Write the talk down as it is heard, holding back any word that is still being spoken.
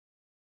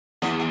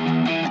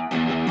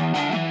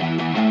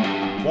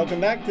Welcome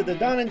back to the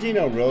Don and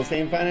Gino Real Estate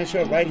and Finance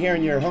Show right here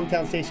in your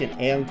hometown station,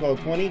 AM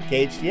 1220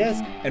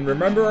 KHTS. And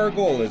remember, our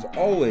goal is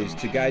always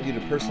to guide you to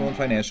personal and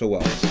financial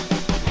wellness.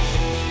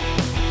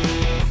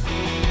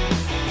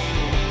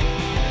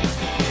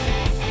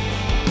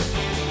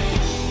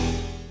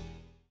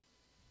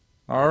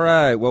 All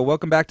right. Well,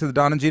 welcome back to the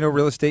Don and Gino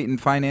Real Estate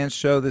and Finance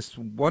Show this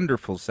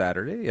wonderful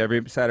Saturday.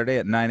 Every Saturday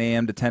at 9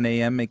 a.m. to 10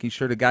 a.m., making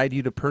sure to guide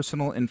you to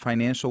personal and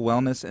financial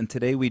wellness. And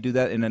today we do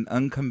that in an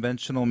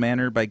unconventional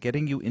manner by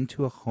getting you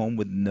into a home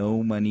with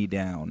no money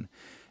down.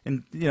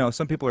 And, you know,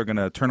 some people are going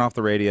to turn off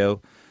the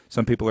radio.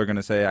 Some people are going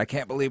to say, I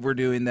can't believe we're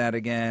doing that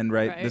again,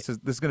 right? This is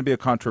going to be a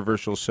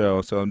controversial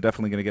show, so I'm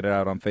definitely going to get it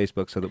out on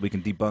Facebook so that we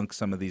can debunk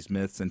some of these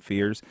myths and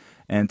fears.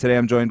 And today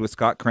I'm joined with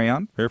Scott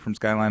Crayon here from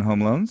Skyline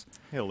Home Loans.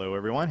 Hello,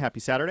 everyone. Happy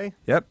Saturday.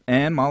 Yep,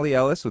 and Molly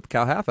Ellis with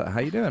CALHFA.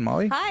 How you doing,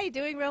 Molly? Hi,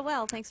 doing real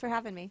well. Thanks for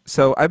having me.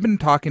 So I've been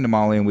talking to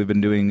Molly, and we've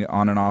been doing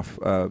on and off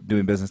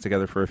doing business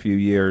together for a few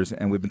years,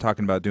 and we've been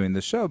talking about doing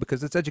this show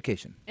because it's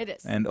education. It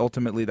is. And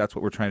ultimately that's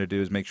what we're trying to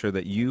do, is make sure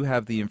that you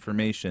have the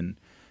information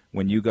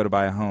when you go to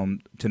buy a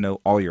home to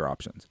know all your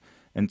options.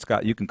 And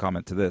Scott, you can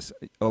comment to this.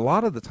 A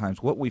lot of the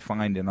times what we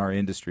find in our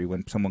industry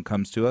when someone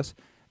comes to us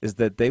is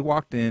that they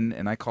walked in,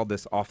 and I call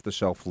this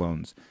off-the-shelf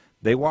loans.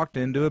 They walked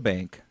into a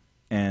bank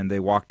and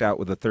they walked out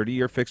with a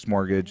 30-year fixed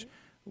mortgage,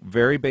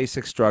 very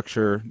basic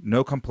structure,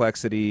 no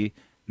complexity,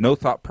 no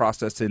thought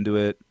process into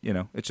it. You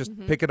know, it's just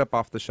pick it up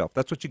off the shelf.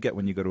 That's what you get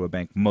when you go to a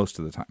bank most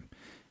of the time.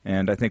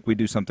 And I think we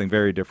do something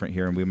very different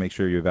here, and we make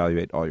sure you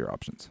evaluate all your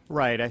options.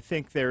 Right. I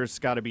think there's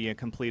got to be a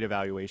complete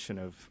evaluation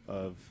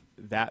of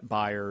that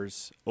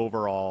buyer's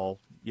overall,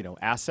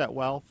 asset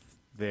wealth,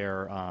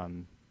 their,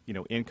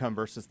 income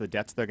versus the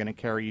debts they're going to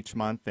carry each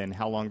month, and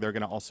how long they're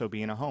going to also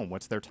be in a home.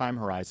 What's their time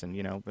horizon?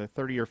 You know, the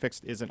 30-year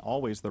fixed isn't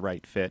always the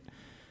right fit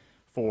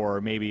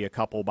for maybe a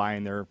couple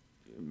buying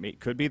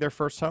could be their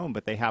first home,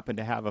 but they happen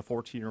to have a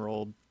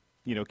 14-year-old,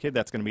 kid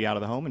that's going to be out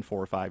of the home in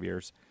 4 or 5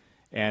 years.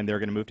 And they're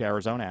going to move to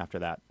Arizona after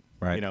that.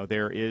 Right. You know,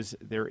 there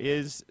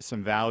is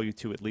some value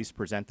to at least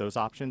present those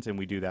options, and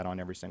we do that on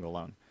every single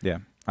loan. Yeah,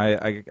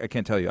 I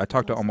can't tell you. I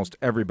talk to almost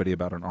everybody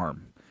about an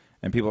ARM.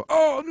 And people,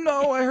 oh,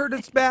 no, I heard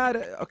it's bad.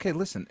 Okay,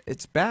 listen,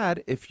 it's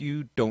bad if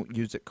you don't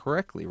use it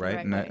correctly, right?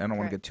 And I don't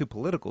want to get too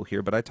political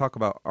here, but I talk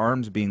about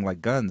ARMs being like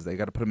guns. They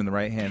got to put them in the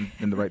right hand,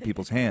 in the right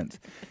people's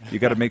hands. You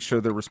got to make sure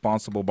they're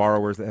responsible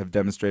borrowers that have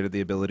demonstrated the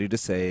ability to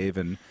save,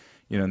 and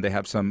and they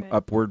have some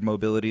upward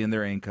mobility in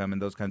their income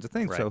and those kinds of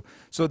things. Right.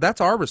 So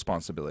that's our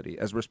responsibility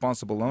as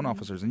responsible loan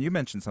officers. And you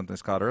mentioned something,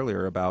 Scott,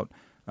 earlier about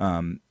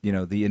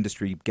the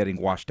industry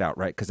getting washed out,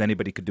 right? Because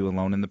anybody could do a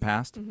loan in the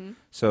past.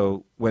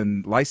 So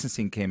when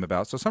licensing came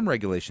about, so some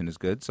regulation is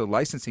good. So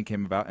licensing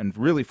came about and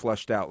really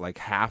flushed out like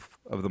half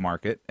of the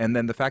market. And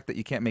then the fact that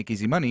you can't make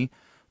easy money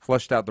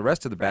flushed out the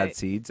rest of the bad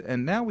seeds.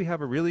 And now we have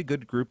a really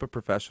good group of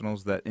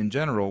professionals that in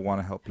general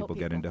want to help people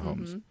get into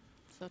homes.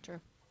 So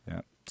true.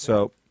 Yeah.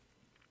 So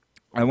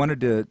I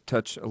wanted to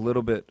touch a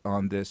little bit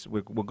on this.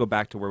 We'll go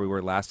back to where we were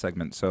last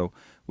segment. So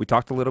we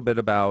talked a little bit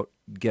about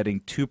getting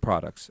two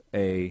products,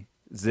 a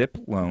ZIP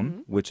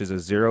loan, which is a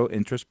zero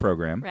interest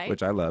program,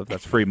 which I love.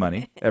 That's free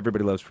money.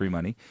 Everybody loves free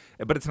money,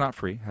 but it's not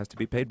free. It has to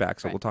be paid back.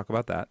 So we'll talk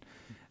about that.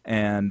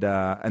 And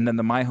then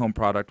the My Home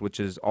product, which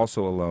is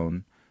also a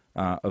loan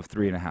of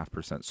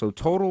 3.5%. So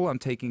total, I'm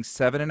taking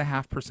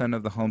 7.5%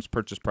 of the home's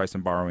purchase price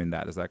and borrowing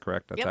that. Is that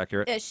correct? That's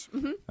accurate? Ish.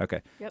 Okay.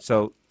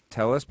 So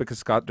tell us, because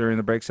Scott during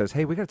the break says,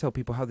 hey, we got to tell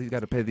people how they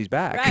got to pay these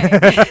back.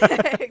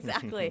 Right.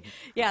 Exactly.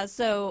 Yeah,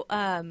 so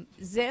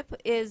ZIP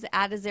is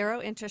at a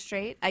zero interest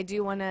rate. I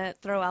do want to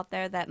throw out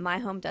there that My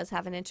Home does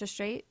have an interest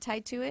rate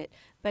tied to it,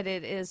 but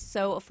it is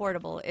so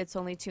affordable. It's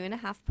only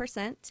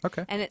 2.5%.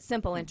 Okay. And it's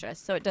simple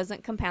interest, so it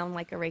doesn't compound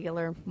like a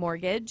regular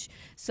mortgage.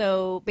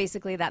 So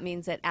basically that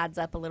means it adds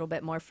up a little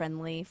bit more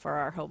friendly for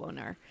our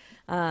homeowner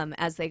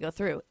as they go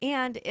through.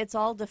 And it's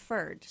all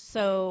deferred.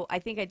 So I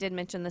think I did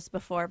mention this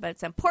before, but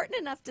it's important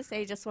enough to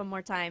say just one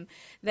more time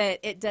that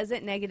it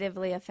doesn't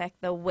negatively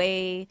affect the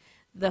way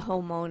the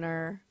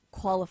homeowner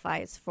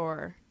qualifies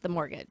for the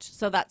mortgage.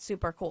 So that's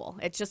super cool.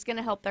 It's just going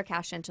to help their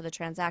cash into the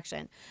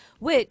transaction,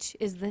 which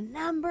is the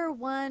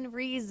 #1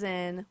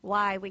 reason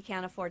why we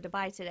can't afford to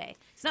buy today.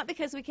 It's not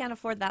because we can't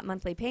afford that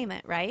monthly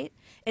payment, right?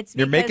 It's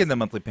You're making the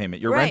monthly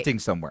payment. You're renting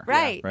somewhere.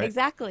 Right,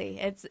 exactly.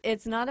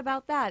 It's not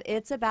about that.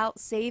 It's about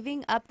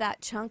saving up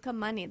that chunk of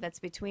money that's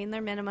between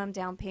their minimum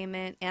down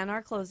payment and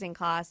our closing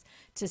costs.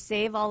 To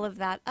save all of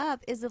that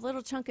up is a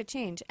little chunk of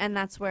change, and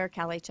that's where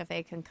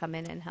CalHFA can come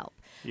in and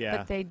help. Yeah.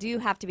 But they do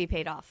have to be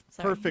paid off.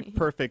 Sorry.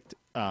 Perfect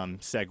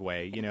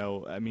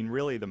segue. I mean,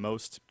 really the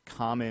most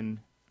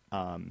common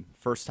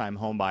first-time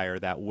home buyer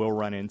that we'll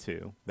run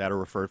into that are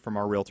referred from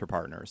our realtor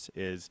partners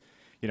is,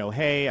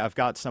 hey, I've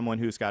got someone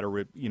who's got to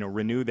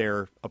renew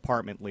their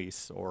apartment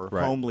lease or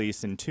home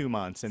lease in 2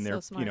 months, and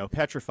they're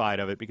petrified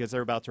of it because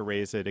they're about to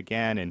raise it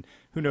again, and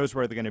who knows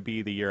where they're going to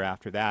be the year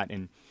after that.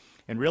 And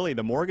really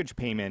the mortgage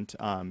payment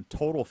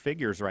total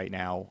figures right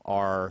now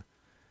are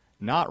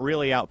not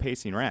really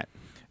outpacing rent.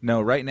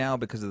 No, right now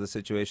because of the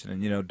situation,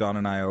 and Don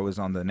and I are always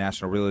on the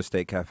National Real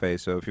Estate Cafe.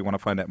 So if you want to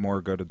find out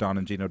more, go to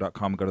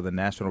donandgino.com and go to the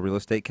National Real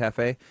Estate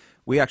Cafe.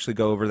 We actually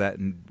go over that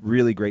in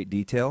really great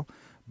detail.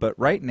 But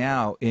right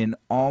now, in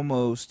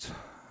almost,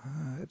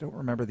 I don't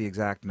remember the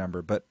exact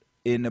number, but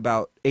in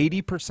about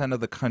 80%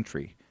 of the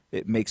country,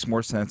 it makes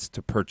more sense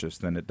to purchase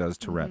than it does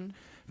to rent,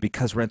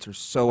 because rents are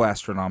so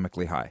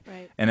astronomically high.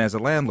 Right. And as a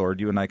landlord,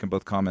 you and I can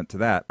both comment to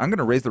that. I'm going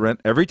to raise the rent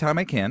every time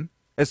I can,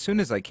 as soon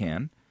as I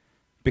can,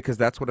 because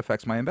that's what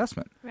affects my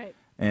investment. Right.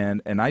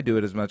 And I do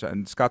it as much.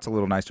 And Scott's a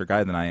little nicer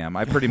guy than I am.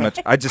 I pretty much,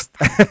 I just,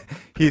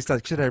 he's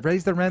like, should I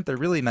raise the rent? They're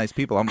really nice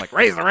people. I'm like,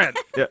 raise the rent.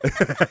 Yeah.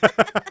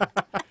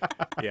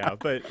 Yeah,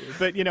 but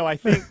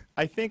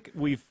I think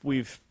we've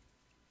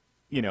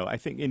I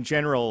think in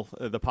general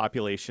the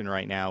population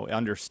right now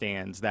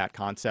understands that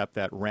concept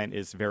that rent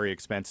is very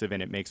expensive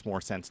and it makes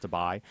more sense to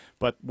buy.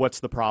 But what's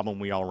the problem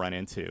we all run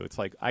into? It's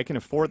like, I can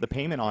afford the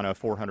payment on a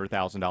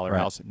 $400,000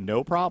 house,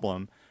 no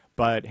problem.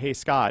 But hey,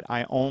 Scott,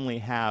 I only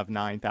have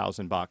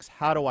 $9,000.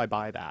 How do I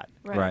buy that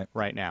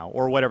right now,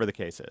 or whatever the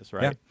case is?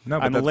 Right? Yeah. No,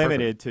 but I'm that's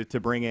limited to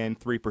bring in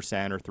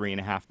 3% or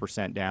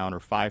 3.5% down or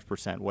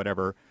 5%,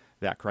 whatever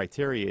that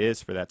criteria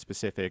is for that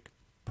specific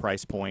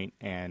price point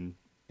and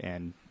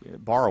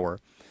borrower.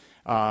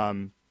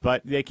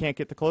 But they can't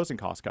get the closing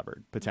costs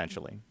covered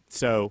potentially.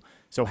 So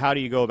how do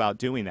you go about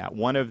doing that?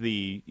 One of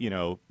the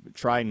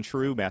tried and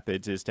true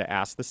methods is to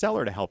ask the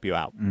seller to help you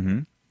out.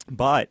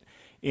 But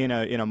in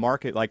a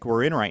market like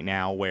we're in right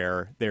now,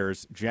 where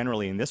there's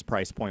generally in this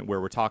price point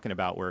where we're talking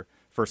about where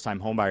first-time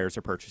homebuyers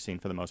are purchasing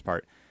for the most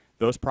part,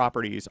 those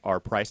properties are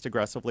priced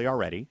aggressively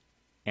already,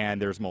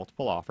 and there's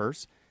multiple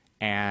offers,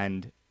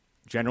 and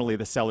generally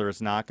the seller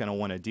is not going to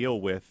want to deal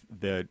with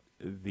the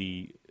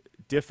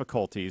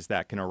difficulties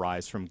that can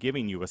arise from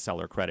giving you a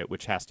seller credit,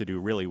 which has to do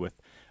really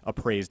with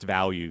appraised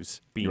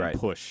values being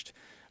pushed.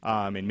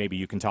 And maybe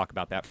you can talk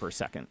about that for a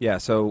second. Yeah,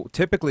 so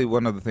typically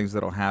one of the things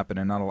that will happen,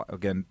 and not a lot,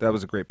 again, that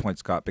was a great point,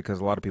 Scott, because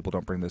a lot of people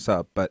don't bring this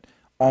up, but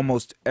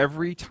almost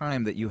every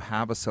time that you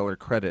have a seller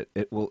credit,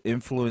 it will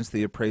influence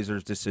the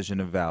appraiser's decision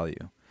of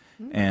value.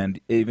 And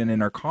even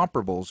in our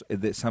comparables,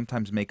 they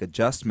sometimes make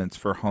adjustments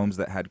for homes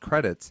that had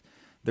credits.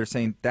 They're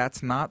saying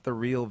that's not the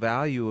real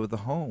value of the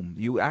home.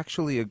 You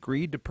actually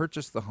agreed to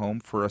purchase the home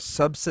for a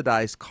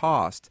subsidized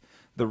cost.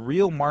 The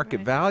real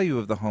market value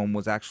of the home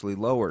was actually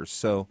lower.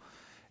 So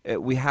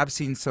we have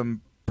seen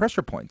some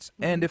pressure points.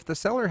 And if the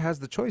seller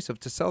has the choice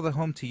of to sell the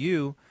home to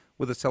you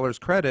with a seller's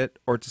credit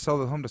or to sell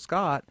the home to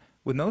Scott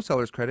with no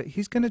seller's credit,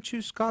 he's going to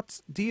choose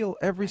Scott's deal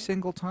every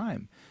single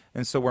time.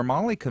 And so where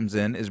Molly comes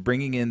in is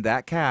bringing in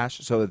that cash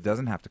so it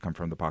doesn't have to come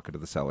from the pocket of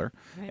the seller.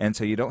 And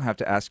so you don't have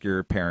to ask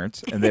your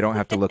parents, and they don't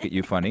have to look at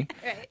you funny.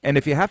 And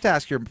if you have to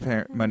ask your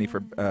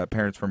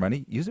parents for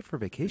money, use it for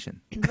vacation.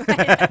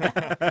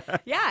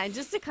 Yeah, and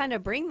just to kind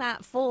of bring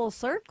that full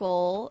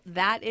circle,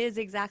 that is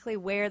exactly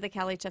where the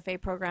CalHFA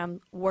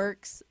program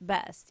works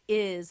best,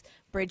 is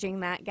bridging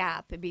that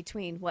gap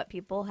between what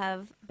people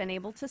have been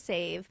able to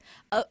save,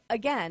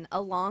 again,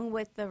 along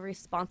with the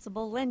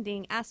responsible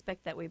lending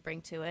aspect that we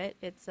bring to it.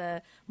 It's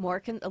a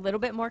little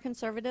bit more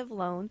conservative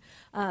loan.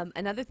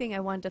 Another thing I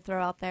wanted to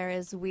throw out there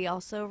is we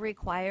also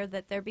require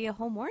that there be a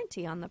home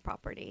warranty on the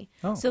property.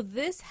 So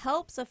this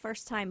helps a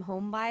first-time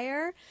home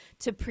buyer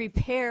to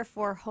prepare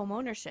for home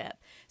ownership.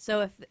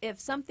 So if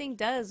something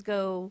does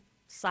go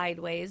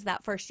sideways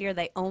that first year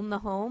they own the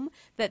home,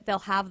 that they'll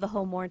have the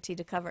home warranty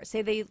to cover it.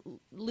 Say they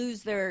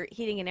lose their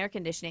heating and air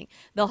conditioning,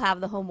 they'll have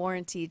the home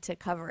warranty to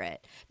cover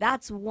it.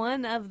 That's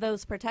one of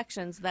those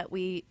protections that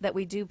we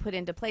do put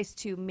into place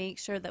to make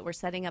sure that we're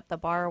setting up the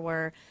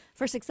borrower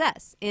for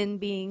success in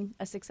being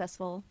a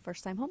successful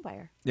first-time home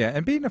buyer. Yeah,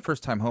 and being a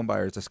first-time home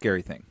buyer is a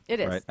scary thing. It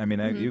is. Right? I mean,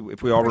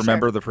 if we all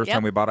remember the first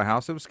time we bought a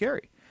house, it was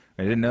scary.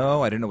 I didn't know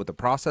what the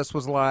process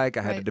was like.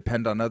 I had to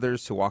depend on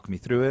others to walk me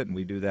through it, and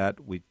we do that.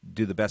 We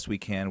do the best we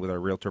can with our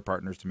realtor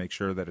partners to make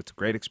sure that it's a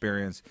great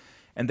experience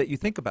and that you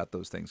think about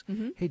those things.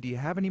 Hey, do you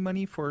have any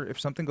money for if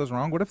something goes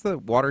wrong? What if the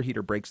water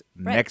heater breaks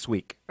next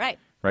week? Right,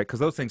 because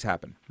those things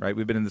happen, right?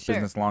 We've been in this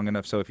business long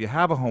enough, so if you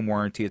have a home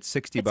warranty, it's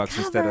 $60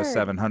 instead of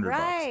 $700.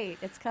 Right,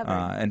 it's covered.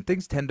 And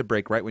things tend to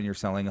break right when you're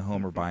selling a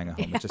home or buying a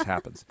home. It just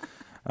happens.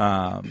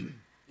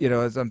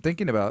 As I'm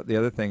thinking about, the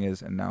other thing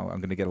is, and now I'm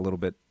going to get a little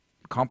bit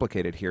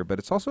complicated here, but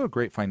it's also a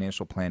great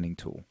financial planning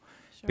tool.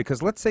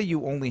 Because let's say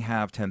you only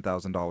have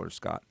 $10,000,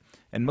 Scott,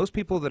 and most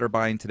people that are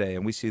buying today,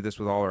 and we see this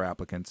with all our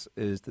applicants,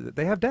 is that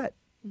they have debt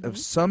of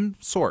some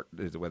sort,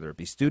 whether it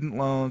be student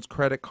loans,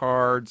 credit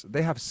cards,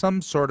 they have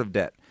some sort of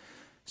debt.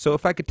 So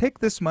if I could take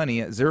this money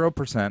at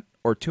 0%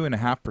 or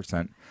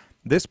 2.5%,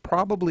 this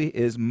probably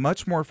is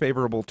much more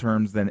favorable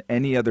terms than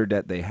any other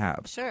debt they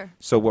have.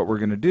 So what we're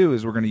going to do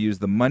is we're going to use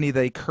the money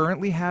they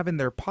currently have in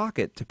their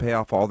pocket to pay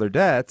off all their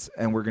debts,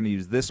 and we're going to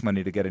use this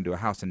money to get into a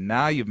house. And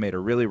now you've made a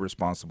really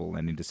responsible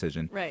lending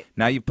decision.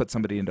 Now you've put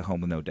somebody into a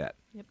home with no debt.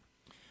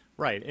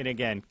 Right, and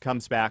again,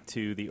 comes back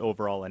to the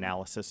overall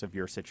analysis of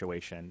your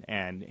situation.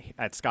 And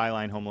at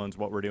Skyline Home Loans,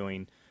 what we're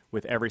doing,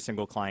 with every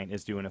single client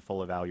is doing a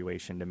full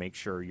evaluation to make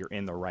sure you're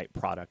in the right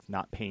product,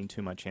 not paying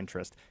too much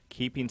interest,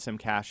 keeping some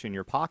cash in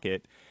your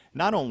pocket,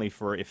 not only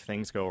for if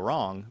things go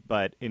wrong,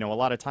 but a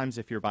lot of times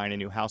if you're buying a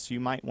new house, you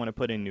might want to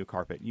put in new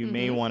carpet. You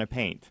may want to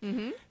paint.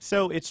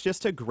 So it's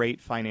just a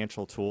great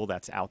financial tool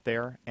that's out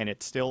there, and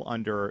it's still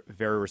under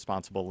very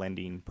responsible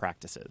lending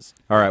practices.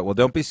 All right. Well,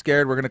 don't be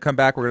scared. We're going to come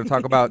back. We're going to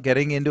talk about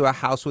getting into a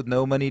house with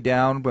no money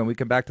down when we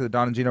come back to the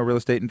Don and Gino Real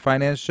Estate and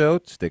Finance Show.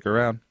 Stick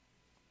around.